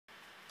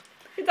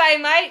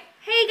Dynamite.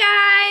 Hey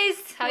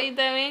guys! How you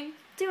doing?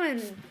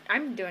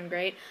 I'm doing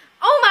great.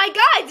 Oh my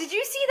god, did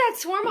you see that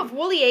swarm of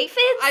woolly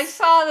aphids? I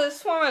saw the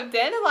swarm of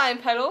dandelion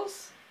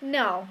petals.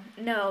 No,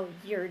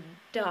 you're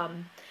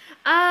dumb.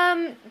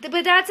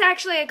 But that's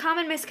actually a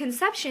common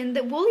misconception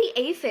that woolly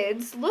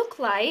aphids look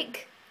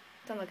like...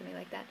 Don't look at me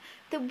like that.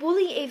 The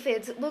woolly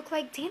aphids look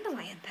like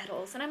dandelion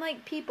petals. And I'm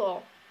like,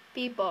 people.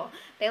 They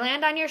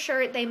land on your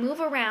shirt, they move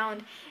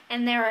around,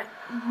 and they're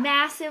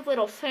massive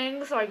little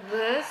things like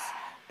this.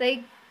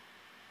 They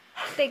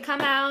come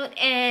out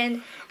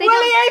and they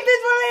Woolly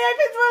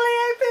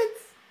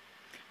aphids!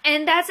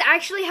 And that's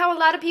actually how a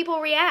lot of people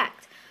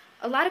react.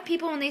 A lot of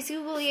people, when they see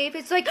woolly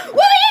aphids, like,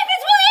 woolly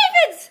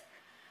aphids!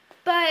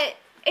 But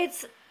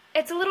it's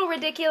a little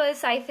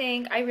ridiculous, I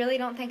think. I really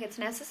don't think it's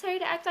necessary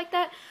to act like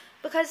that,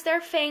 because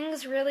their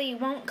fangs really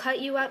won't cut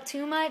you up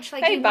too much.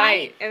 Like, they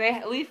bite, and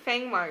they leave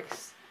fang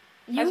marks.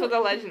 That's what the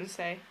legends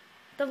say.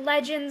 The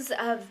legends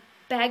of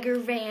Bagger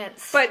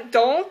Vance. But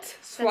don't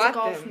swat That's a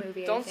golf them.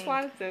 movie, Don't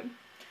swat at them.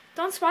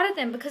 Don't swat at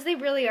them, because they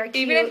really are cute.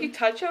 Even if you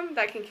touch them,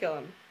 that can kill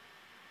them.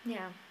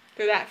 Yeah.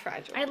 They're that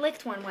fragile. I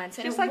licked one once,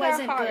 and Just it like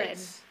wasn't our good.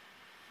 hearts.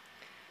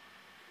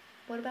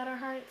 What about our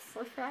hearts?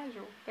 We're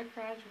fragile. They're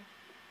fragile.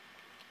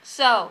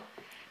 So,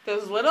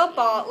 those little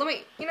balls.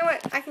 You know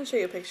what? I can show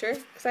you a picture,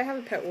 because I have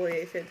a pet woolly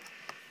aphid.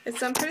 It's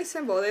pretty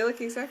simple. They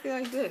look exactly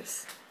like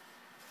this.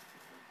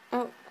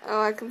 Oh,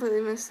 I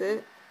completely missed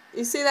it.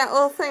 You see that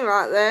little thing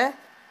right there?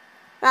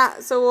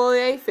 That's a woolly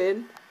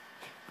aphid.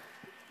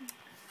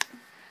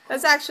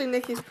 That's actually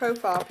Nikki's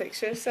profile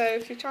picture, so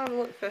if you're trying to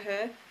look for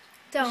her,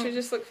 you should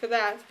just look for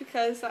that,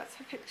 because that's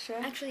her picture.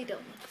 Actually,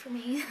 don't look for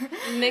me.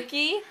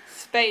 Nikki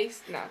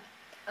space. No.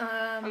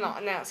 I'm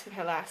not announcing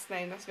her last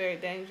name. That's very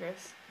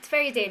dangerous. It's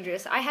very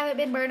dangerous. I haven't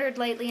been murdered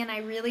lately, and I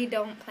really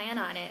don't plan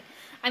on it.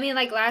 I mean,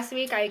 like last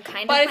week, I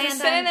kind of planned on... But it's a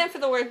synonym for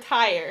the word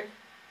tire.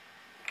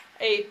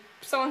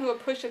 Someone who would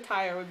push a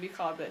tire would be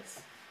called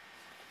this.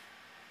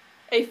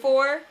 A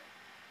 4.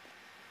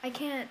 I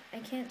can't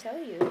tell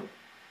you.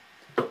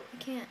 I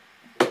can't.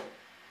 I'm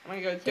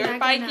gonna go dirt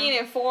biking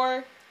and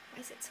 4. Why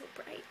is it so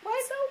bright?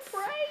 Why so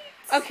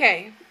bright?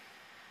 Okay.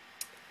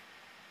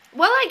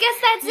 Well, I guess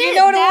that's it. You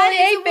know what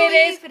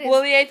a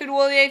woolly aphid is?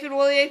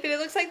 Woolly aphid. It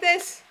looks like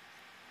this.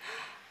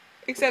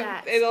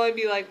 Except it'll only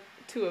be like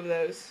 2 of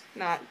those,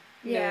 not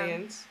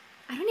millions.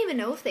 I don't even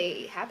know if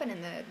they happen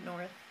in the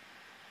north.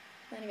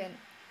 Not even.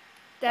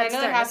 That's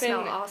starting to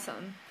smell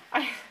awesome.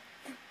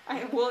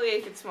 Woolly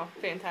aphids smell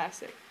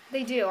fantastic.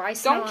 They do. I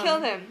smell Don't kill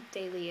them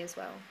daily as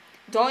well.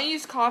 Don't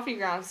use coffee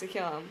grounds to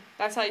kill them.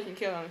 That's how you can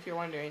kill them, if you're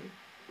wondering.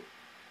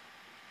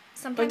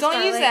 Sometimes but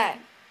don't use that.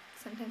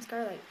 Sometimes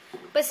garlic.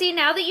 But see,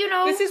 now that you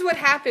know... This is what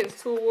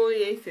happens to a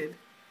woolly aphid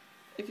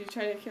if you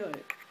try to kill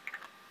it.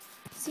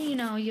 So you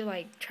know, you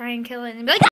like try and kill it and be like...